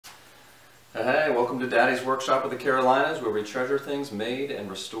Hey, welcome to Daddy's Workshop of the Carolinas, where we treasure things made and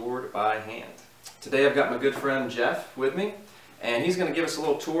restored by hand. Today I've got my good friend Jeff with me, and he's going to give us a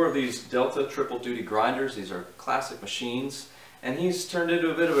little tour of these Delta triple duty grinders. These are classic machines, and he's turned into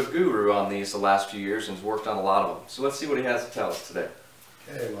a bit of a guru on these the last few years and has worked on a lot of them. So let's see what he has to tell us today.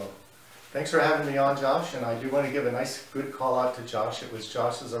 Okay, well, thanks for having me on, Josh, and I do want to give a nice good call out to Josh. It was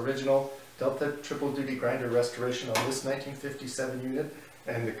Josh's original Delta triple duty grinder restoration on this 1957 unit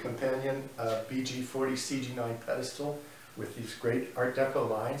and the companion BG40 CG9 pedestal with these great Art Deco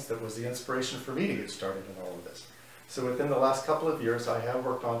lines that was the inspiration for me to get started in all of this. So within the last couple of years I have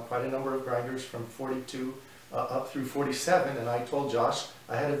worked on quite a number of grinders from 42 up through 47, and I told Josh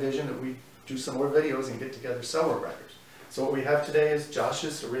I had a vision that we'd do some more videos and get together several grinders. So what we have today is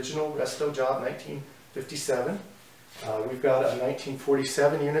Josh's original resto job, 1957. We've got a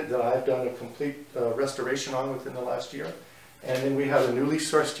 1947 unit that I've done a complete restoration on within the last year. And then we have a newly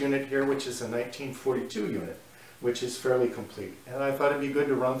sourced unit here, which is a 1942 unit, which is fairly complete. And I thought it'd be good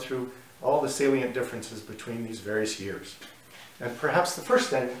to run through all the salient differences between these various years. And perhaps the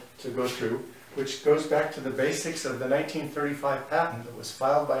first thing to go through, which goes back to the basics of the 1935 patent that was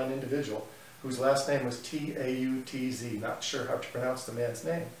filed by an individual whose last name was T-A-U-T-Z, not sure how to pronounce the man's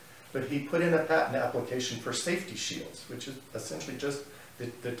name, but he put in a patent application for safety shields, which is essentially just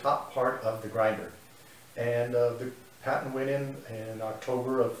the top part of the grinder. And the patent went in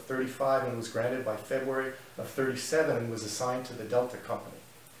October of 35 and was granted by February of 37 and was assigned to the Delta company.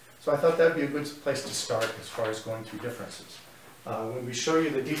 So I thought that would be a good place to start as far as going through differences. When we show you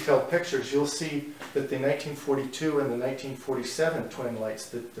the detailed pictures, you'll see that the 1942 and the 1947 twin lights,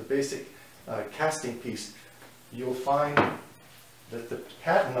 the basic casting piece, you'll find that the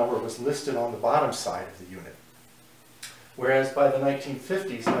patent number was listed on the bottom side of the unit. Whereas by the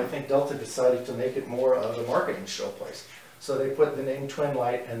 1950s, I think Delta decided to make it more of a marketing showplace. So they put the name twin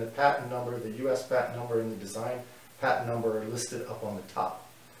light and the patent number, the US patent number and the design patent number are listed up on the top.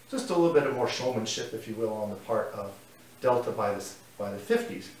 Just a little bit of more showmanship, if you will, on the part of Delta by the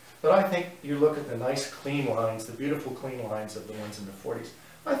 50s. But I think you look at the nice clean lines, the beautiful clean lines of the ones in the 40s,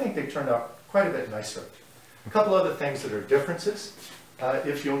 I think they turned out quite a bit nicer. A couple other things that are differences.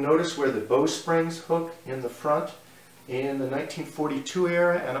 If you'll notice where the bow springs hook in the front, in the 1942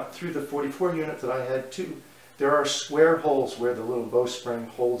 era and up through the 44 unit that I had too, there are square holes where the little bowspring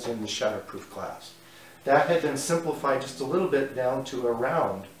holds in the shatterproof glass. That had been simplified just a little bit down to a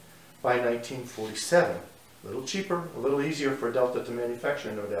round by 1947. A little cheaper, a little easier for Delta to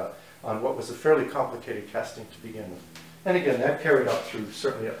manufacture, no doubt, on what was a fairly complicated casting to begin with. And again, that carried up through,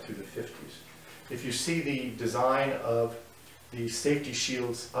 certainly up through the 50s. If you see the design of the safety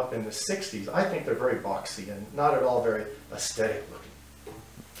shields up in the 60s, I think they're very boxy and not at all very aesthetic looking.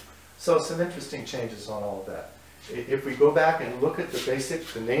 So some interesting changes on all of that. If we go back and look at the basic,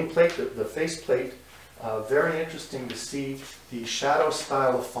 the nameplate, the faceplate, very interesting to see the shadow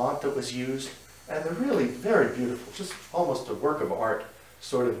style of font that was used, and the really very beautiful, just almost a work of art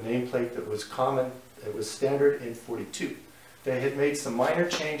sort of nameplate that was common, it was standard in 42. They had made some minor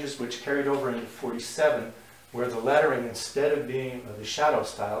changes which carried over into 47, where the lettering, instead of being the shadow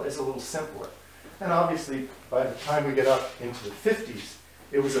style, is a little simpler. And obviously, by the time we get up into the 50s,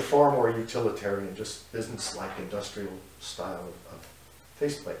 it was a far more utilitarian, just business-like industrial style of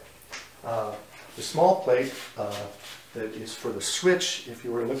faceplate. The small plate that is for the switch, if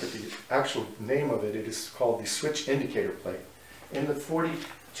you were to look at the actual name of it, it is called the switch indicator plate. In the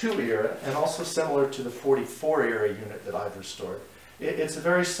 42 era, and also similar to the 44 era unit that I've restored, it's a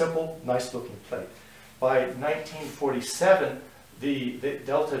very simple, nice-looking plate. By 1947, the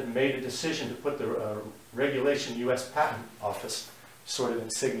Delta had made a decision to put the regulation U.S. Patent Office sort of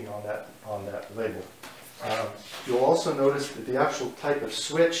insignia on that label. You'll also notice that the actual type of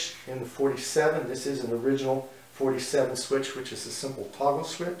switch in the 47, this is an original 47 switch, which is a simple toggle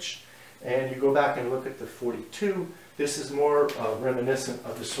switch. And you go back and look at the 42, this is more reminiscent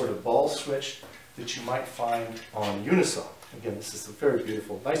of the sort of ball switch that you might find on Unisaw. Again, this is a very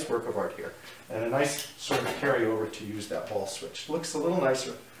beautiful, nice work of art here, and a nice sort of carryover to use that ball switch. Looks a little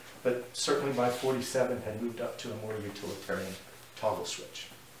nicer, but certainly by 47 had moved up to a more utilitarian toggle switch.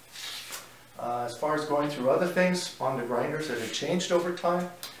 As far as going through other things on the grinders that have changed over time,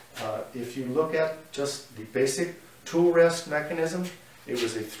 if you look at just the basic tool rest mechanism, it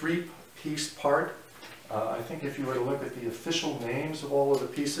was a three-piece part. I think if you were to look at the official names of all of the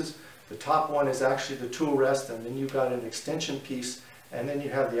pieces, the top one is actually the tool rest, and then you've got an extension piece, and then you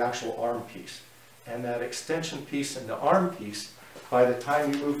have the actual arm piece. And that extension piece and the arm piece, by the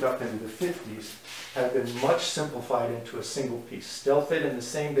time you moved up into the 50s, have been much simplified into a single piece. Still fit in the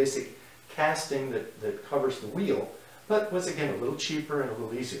same basic casting that covers the wheel, but was again a little cheaper and a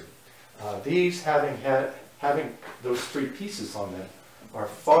little easier. These, having those three pieces on them, are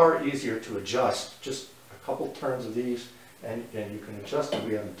far easier to adjust. Just a couple turns of these, and you can adjust them.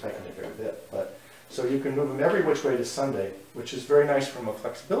 We haven't tightened it here a bit, but so you can move them every which way to Sunday, which is very nice from a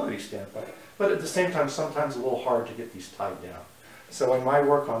flexibility standpoint, but at the same time, sometimes a little hard to get these tied down. So in my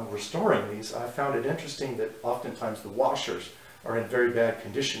work on restoring these, I found it interesting that oftentimes the washers are in very bad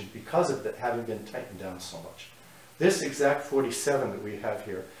condition because of that having been tightened down so much. This exact 47 that we have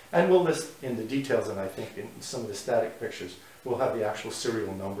here, and we'll list in the details, and I think in some of the static pictures, we'll have the actual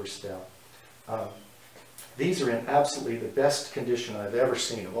serial numbers down. These are in absolutely the best condition I've ever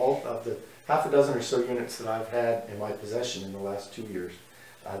seen. Of all of the half a dozen or so units that I've had in my possession in the last 2 years,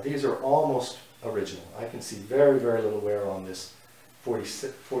 these are almost original. I can see very, very little wear on this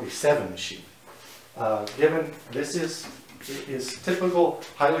 47 machine. Given this is typical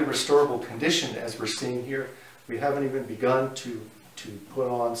highly restorable condition as we're seeing here, we haven't even begun to put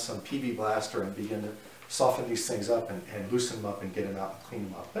on some PB blaster and begin to soften these things up and loosen them up and get them out and clean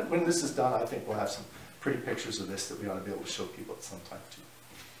them up. But when this is done, I think we'll have some pretty pictures of this that we ought to be able to show people at some time too.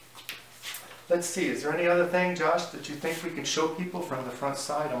 Let's see, is there any other thing, Josh, that you think we can show people from the front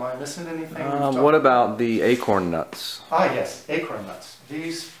side? Am I missing anything? What about the acorn nuts? Ah, yes, acorn nuts.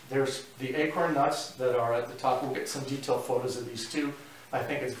 There's the acorn nuts that are at the top. We'll get some detailed photos of these too. I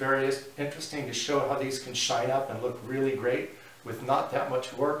think it's very interesting to show how these can shine up and look really great with not that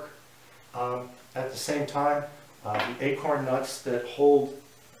much work. At the same time, the acorn nuts that hold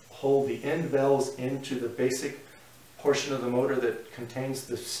the end bells into the basic portion of the motor that contains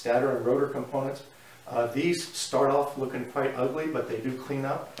the stator and rotor components. These start off looking quite ugly, but they do clean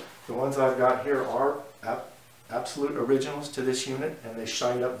up. The ones I've got here are absolute originals to this unit, and they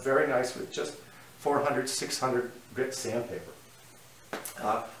shine up very nice with just 400, 600 grit sandpaper.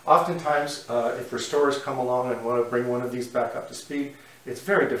 Oftentimes, if restorers come along and want to bring one of these back up to speed, it's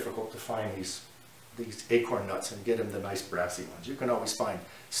very difficult to find these acorn nuts and get them the nice brassy ones. You can always find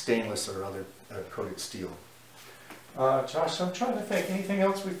stainless or other coated steel. Josh, I'm trying to think, anything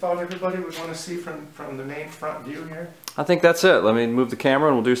else we thought everybody would want to see from the main front view here? I think that's it. Let me move the camera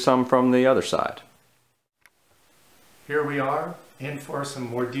and we'll do some from the other side. Here we are in for some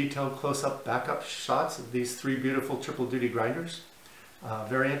more detailed close-up backup shots of these three beautiful triple duty grinders.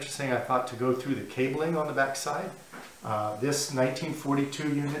 Very interesting, I thought, to go through the cabling on the back side. This 1942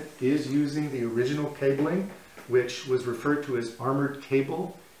 unit is using the original cabling, which was referred to as armored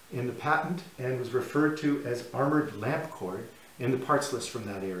cable in the patent and was referred to as armored lamp cord in the parts list from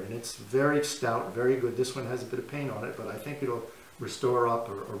that era. And it's very stout, very good. This one has a bit of paint on it, but I think it'll restore up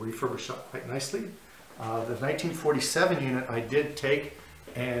or refurbish up quite nicely. The 1947 unit I did take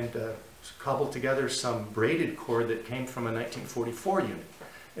and cobbled together some braided cord that came from a 1944 unit.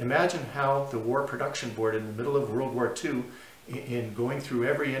 Imagine how the War Production Board in the middle of World War II, in going through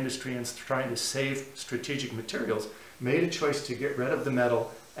every industry and trying to save strategic materials, made a choice to get rid of the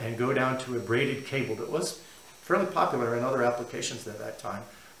metal and go down to a braided cable that was fairly popular in other applications at that time,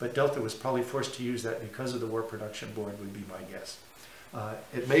 but Delta was probably forced to use that because of the War Production Board, would be my guess.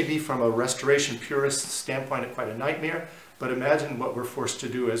 It may be from a restoration purist standpoint quite a nightmare, but imagine what we're forced to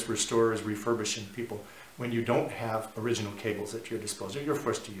do as restorers, refurbishing people. When you don't have original cables at your disposal, you're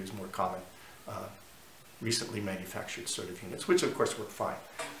forced to use more common, recently manufactured sort of units, which of course work fine.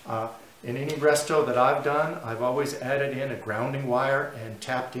 In any resto that I've done, I've always added in a grounding wire and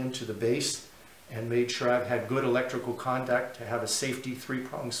tapped into the base and made sure I've had good electrical contact to have a safety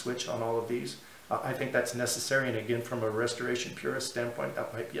three-prong switch on all of these. I think that's necessary, and again, from a restoration purist standpoint,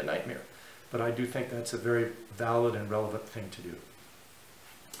 that might be a nightmare. But I do think that's a very valid and relevant thing to do.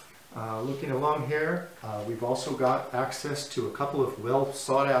 Looking along here, we've also got access to a couple of well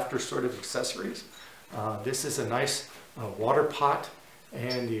sought after sort of accessories. This is a nice water pot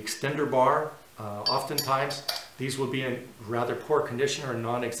and the extender bar. Oftentimes these will be in rather poor condition or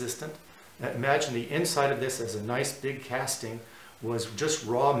non-existent. Imagine the inside of this as a nice big casting was just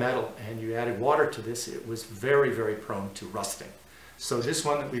raw metal, and you added water to this, it was very, very prone to rusting. So this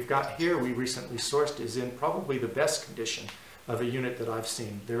one that we've got here, we recently sourced, is in probably the best condition of a unit that I've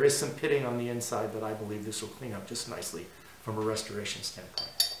seen. There is some pitting on the inside, but I believe this will clean up just nicely from a restoration standpoint.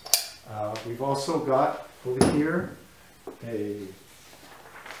 We've also got over here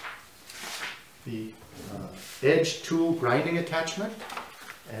the edge tool grinding attachment,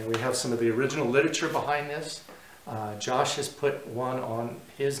 and we have some of the original literature behind this. Josh has put one on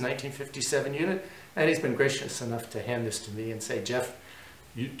his 1957 unit, and he's been gracious enough to hand this to me and say, Jeff,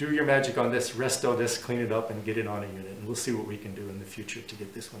 you do your magic on this, resto this, clean it up, and get it on a unit, and we'll see what we can do in the future to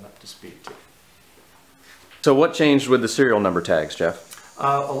get this one up to speed too. So what changed with the serial number tags, Jeff?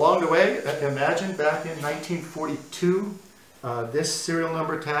 Along the way, imagine back in 1942, this serial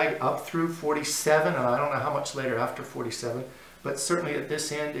number tag up through 47, and I don't know how much later after 47, but certainly at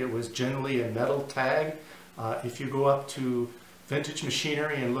this end it was generally a metal tag. If you go up to Vintage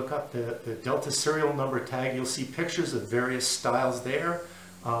Machinery and look up the Delta serial number tag, you'll see pictures of various styles there.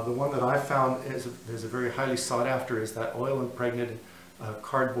 The one that I found is a very highly sought after is that oil impregnated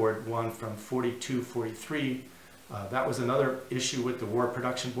cardboard one from 42, 43. That was another issue with the War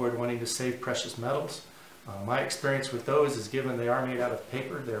Production Board wanting to save precious metals. My experience with those is, given they are made out of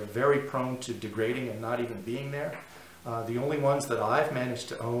paper, they're very prone to degrading and not even being there. The only ones that I've managed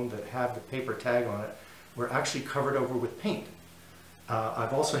to own that have the paper tag on it were actually covered over with paint.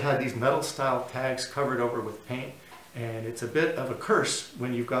 I've also had these metal style tags covered over with paint, and it's a bit of a curse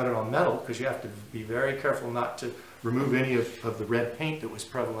when you've got it on metal, because you have to be very careful not to remove any of the red paint that was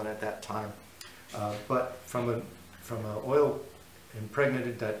prevalent at that time. But from an oil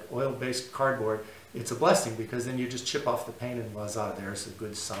impregnated, that oil-based cardboard, it's a blessing, because then you just chip off the paint and voila, there's a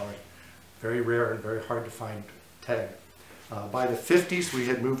good solid, very rare and very hard to find tag. By the 50s, we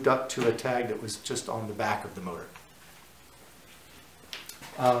had moved up to a tag that was just on the back of the motor.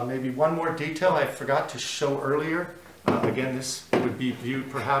 Maybe one more detail I forgot to show earlier. Again, this would be viewed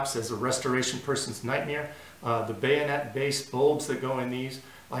perhaps as a restoration person's nightmare. The bayonet-based bulbs that go in these,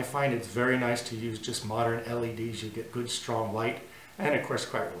 I find it's very nice to use just modern LEDs. You get good strong light, and of course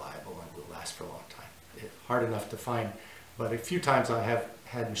quite reliable and will last for a long time. It's hard enough to find, but a few times I have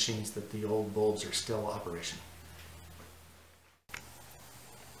had machines that the old bulbs are still operational.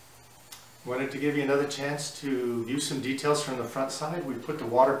 Wanted to give you another chance to view some details from the front side. We put the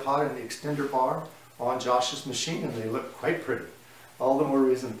water pot and the extender bar on Josh's machine, and they look quite pretty. All the more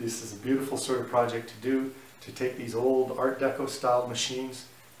reason this is a beautiful sort of project to do, to take these old Art Deco style machines,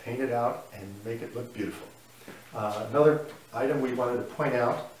 paint it out, and make it look beautiful. Another item we wanted to point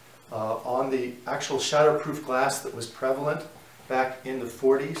out, on the actual shatterproof glass that was prevalent back in the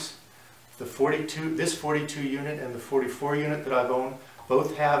 40s, this 42 unit and the 44 unit that I've owned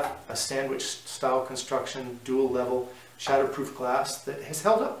both have a sandwich style construction, dual level shatterproof glass that has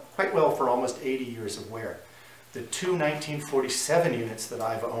held up quite well for almost 80 years of wear. The two 1947 units that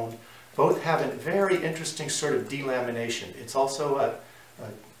I've owned both have a very interesting sort of delamination. It's also a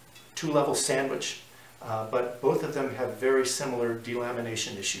two-level sandwich, but both of them have very similar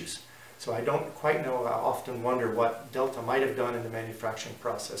delamination issues. So I don't quite know, I often wonder what Delta might have done in the manufacturing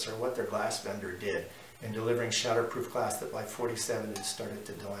process, or what their glass vendor did in delivering shatterproof glass that by 47 had started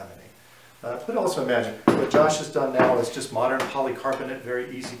to delaminate. But also imagine, what Josh has done now is just modern polycarbonate,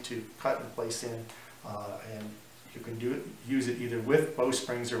 very easy to cut and place in, and you can use it either with bow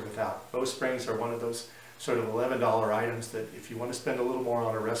springs or without. Bow springs are one of those sort of $11 items that if you want to spend a little more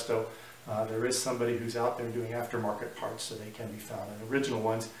on a resto, there is somebody who's out there doing aftermarket parts, so they can be found. And original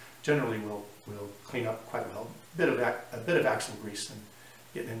ones generally will clean up quite well. A bit of axle grease and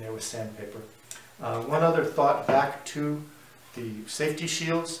getting in there with sandpaper. One other thought back to the safety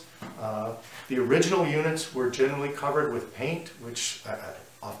shields. The original units were generally covered with paint, which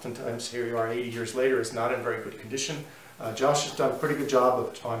oftentimes, here you are 80 years later, is not in very good condition. Josh has done a pretty good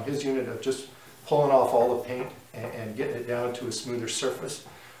job on his unit of just pulling off all the paint and getting it down to a smoother surface.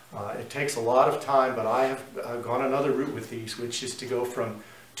 It takes a lot of time, but I have gone another route with these, which is to go from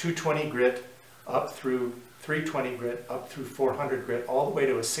 220 grit up through 320 grit, up through 400 grit, all the way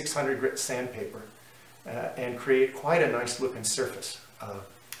to a 600 grit sandpaper, and create quite a nice looking surface.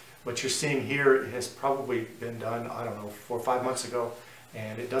 What you're seeing here has probably been done, I don't know, 4 or 5 months ago,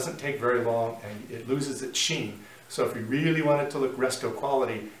 and it doesn't take very long, and it loses its sheen. So if you really want it to look resto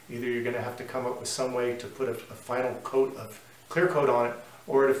quality, either you're going to have to come up with some way to put a final coat of clear coat on it,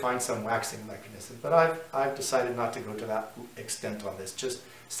 or to find some waxing mechanism. But I've decided not to go to that extent on this. Just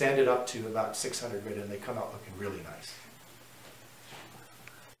sand it up to about 600 grit, and they come out looking really nice.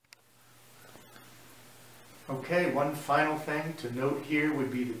 Okay, one final thing to note here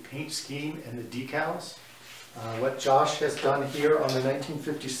would be the paint scheme and the decals. What Josh has done here on the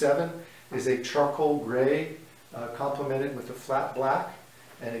 1957 is a charcoal gray complemented with a flat black.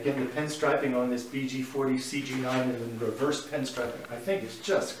 And again, the pinstriping on this BG40 CG9 and then reverse pinstriping, I think is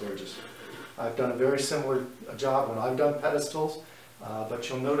just gorgeous. I've done a very similar job when I've done pedestals, but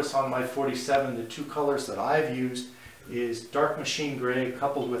you'll notice on my 47, the two colors that I've used is dark machine gray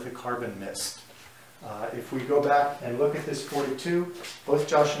coupled with a carbon mist. If we go back and look at this 42, both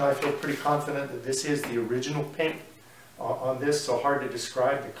Josh and I feel pretty confident that this is the original paint on this, so hard to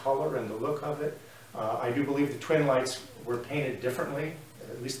describe the color and the look of it. I do believe the twin lights were painted differently.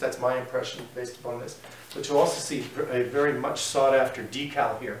 At least that's my impression based upon this. But you'll also see a very much sought after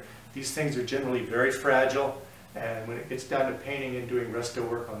decal here. These things are generally very fragile, and when it gets down to painting and doing resto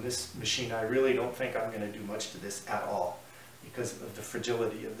work on this machine, I really don't think I'm going to do much to this at all. because of the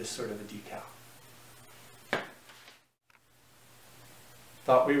fragility of this sort of a decal.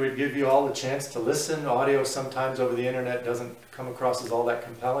 Thought we would give you all the chance to listen. Audio sometimes over the internet doesn't come across as all that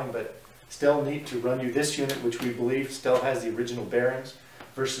compelling, but still neat to run you this unit, which we believe still has the original bearings,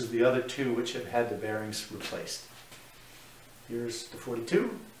 versus the other two which have had the bearings replaced. Here's the 42.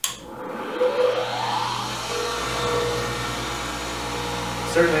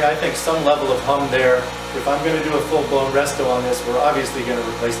 Certainly I think some level of hum there. If I'm going to do a full-blown resto on this, we're obviously going to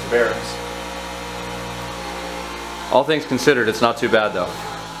replace the bearings. All things considered, it's not too bad though. No,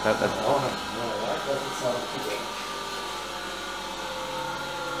 that doesn't sound too bad.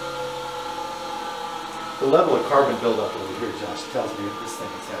 The level of carbon buildup over here, Josh, tells me that this thing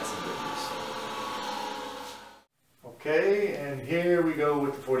has had some good use. Okay, and here we go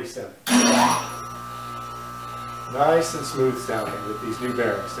with the 47. Nice and smooth sounding with these new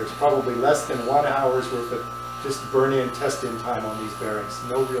bearings. There's probably less than 1 hour's worth of just burn-in, test-in time on these bearings.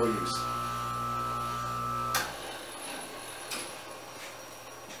 No real use.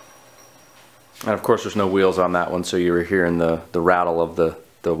 And of course there's no wheels on that one, so you were hearing the rattle of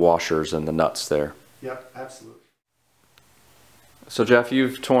the washers and the nuts there. Yep, absolutely. So Jeff,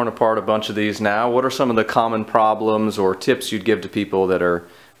 you've torn apart a bunch of these now. What are some of the common problems or tips you'd give to people that are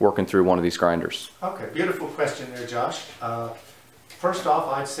working through one of these grinders? Okay, beautiful question there, Josh. First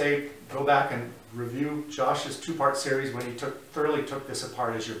off, I'd say go back and review Josh's two-part series when he thoroughly took this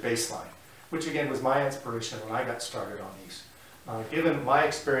apart as your baseline, which again was my inspiration when I got started on these. Given my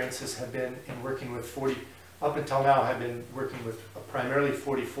experiences have been in working with up until now, have been working with primarily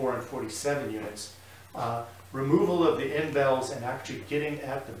 44 and 47 units, removal of the end bells and actually getting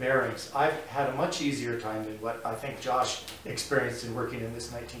at the bearings, I've had a much easier time than what I think Josh experienced in working in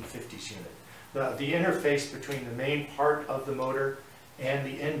this 1950s unit. The interface between the main part of the motor and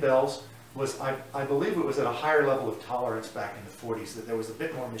the end bells was, I believe it was at a higher level of tolerance back in the 40s, that there was a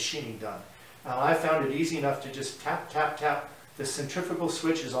bit more machining done. I found it easy enough to just tap, tap, tap. The centrifugal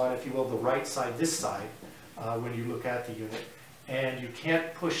switch is on, if you will, the right side, this side, when you look at the unit. And you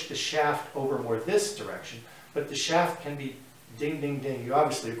can't push the shaft over more this direction, but the shaft can be ding, ding, ding. You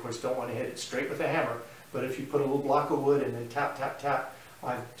obviously, of course, don't want to hit it straight with a hammer, but if you put a little block of wood and then tap, tap, tap,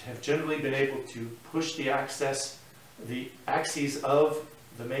 I have generally been able to push the axes of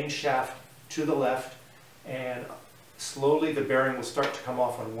the main shaft to the left, and slowly the bearing will start to come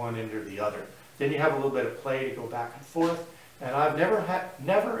off on one end or the other. Then you have a little bit of play to go back and forth. And I've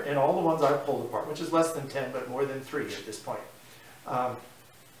never in all the ones I've pulled apart, which is less than 10, but more than 3 at this point,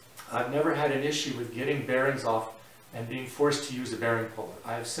 I've never had an issue with getting bearings off and being forced to use a bearing puller.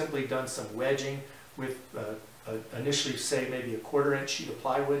 I've simply done some wedging with initially, say, maybe a 1/4 inch sheet of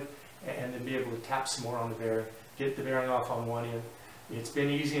plywood, and then be able to tap some more on the bearing, get the bearing off on one end. It's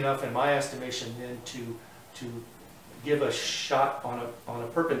been easy enough, in my estimation, then to give a shot on a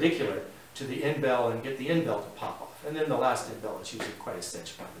perpendicular to the end bell and get the end bell to pop off. And then the last end bell is usually quite a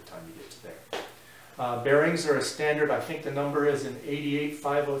cinch by the time you get to there. Bearings are a standard. I think the number is an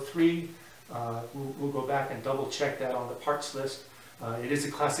 88503. We'll go back and double check that on the parts list. It is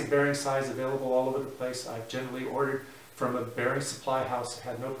a classic bearing size available all over the place. I've generally ordered from a bearing supply house,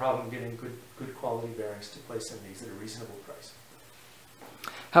 had no problem getting good quality bearings to place in these at a reasonable price.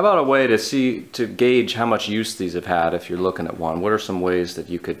 How about a way to gauge how much use these have had if you're looking at one? What are some ways that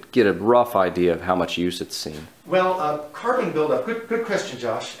you could get a rough idea of how much use it's seen? Well, carbon buildup, good question,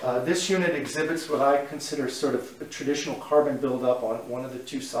 Josh. This unit exhibits what I consider sort of a traditional carbon buildup on one of the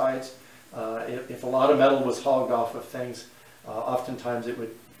two sides. If a lot of metal was hogged off of things, oftentimes it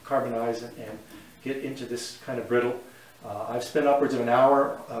would carbonize and get into this kind of brittle. I've spent upwards of an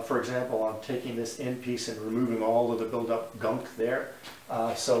hour, for example, on taking this end piece and removing all of the buildup gunk there.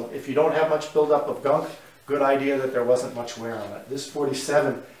 So if you don't have much buildup of gunk, good idea that there wasn't much wear on it. This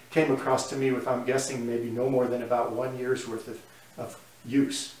 47 came across to me with, I'm guessing, maybe no more than about 1 year's worth of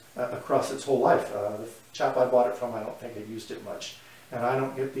use across its whole life. The chap I bought it from, I don't think had used it much. And I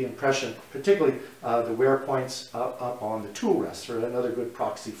don't get the impression, particularly the wear points up on the tool rests are another good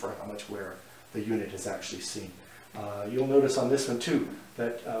proxy for how much wear the unit has actually seen. You'll notice on this one too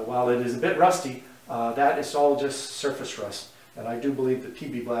that while it is a bit rusty, that is all just surface rust, and I do believe the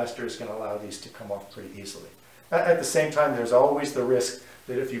PB Blaster is going to allow these to come off pretty easily. At the same time, there's always the risk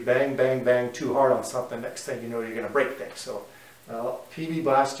that if you bang, bang, bang too hard on something, next thing you know you're going to break things. So PB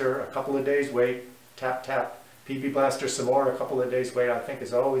Blaster, a couple of days wait, tap, tap, PB Blaster some more, a couple of days wait, I think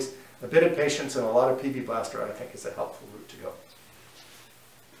is always a bit of patience, and a lot of PB Blaster I think is a helpful route to go.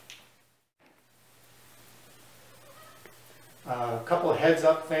 A couple of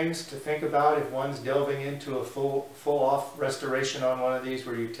heads-up things to think about if one's delving into a full-off restoration on one of these,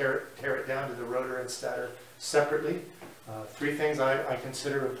 where you tear it down to the rotor and stator separately. Three things I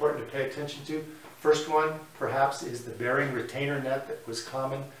consider important to pay attention to. First one, perhaps, is the bearing retainer net that was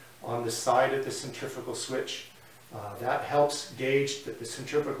common on the side of the centrifugal switch. That helps gauge that the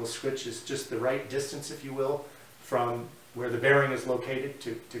centrifugal switch is just the right distance, if you will, from where the bearing is located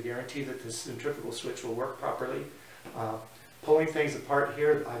to guarantee that the centrifugal switch will work properly. Pulling things apart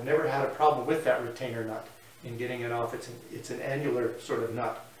here, I've never had a problem with that retainer nut in getting it off. It's an annular sort of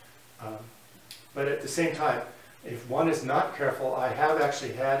nut. But at the same time, if one is not careful, I have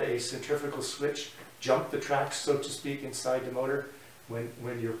actually had a centrifugal switch jump the tracks, so to speak, inside the motor.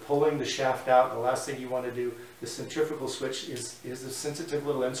 When you're pulling the shaft out, the last thing you want to do, the centrifugal switch is a sensitive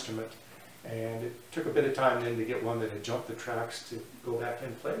little instrument. And it took a bit of time then to get one that had jumped the tracks to go back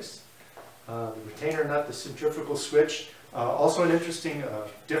in place. The retainer nut, the centrifugal switch. Also an interesting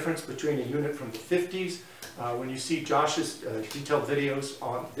difference between a unit from the 50s. When you see Josh's detailed videos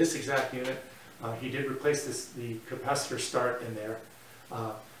on this exact unit, he did replace the capacitor start in there.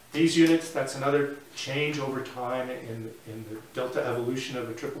 These units, that's another change over time in the delta evolution of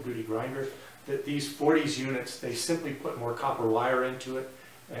a triple duty grinder. That these 40s units, they simply put more copper wire into it,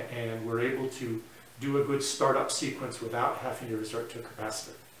 and we're able to do a good startup sequence without having to resort to a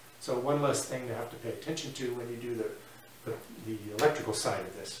capacitor. So one less thing to have to pay attention to when you do the electrical side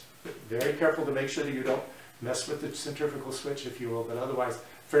of this. But very careful to make sure that you don't mess with the centrifugal switch, if you will, but otherwise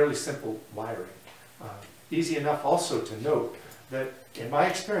fairly simple wiring. Easy enough also to note that in my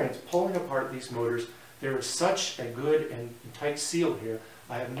experience pulling apart these motors, there is such a good and tight seal here.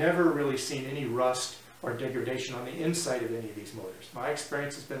 I have never really seen any rust or degradation on the inside of any of these motors. My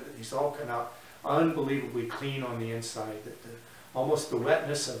experience has been that these all come out unbelievably clean on the inside, that almost the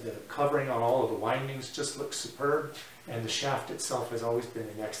wetness of the covering on all of the windings just looks superb, and the shaft itself has always been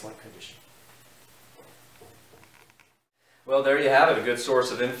in excellent condition. Well, there you have it, a good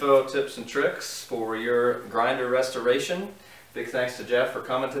source of info, tips, and tricks for your grinder restoration. Big thanks to Jeff for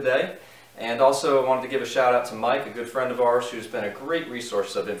coming today. And also I wanted to give a shout out to Mike, a good friend of ours who's been a great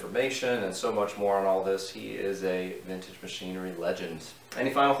resource of information and so much more on all this. He is a vintage machinery legend.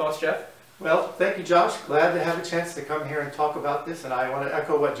 Any final thoughts, Jeff? Well, thank you, Josh. Glad to have a chance to come here and talk about this. And I want to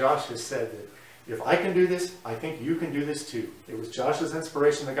echo what Josh has said, that if I can do this, I think you can do this too. It was Josh's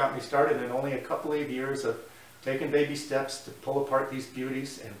inspiration that got me started, and only a couple of years of taking baby steps to pull apart these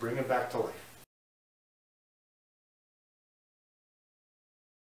beauties and bring them back to life.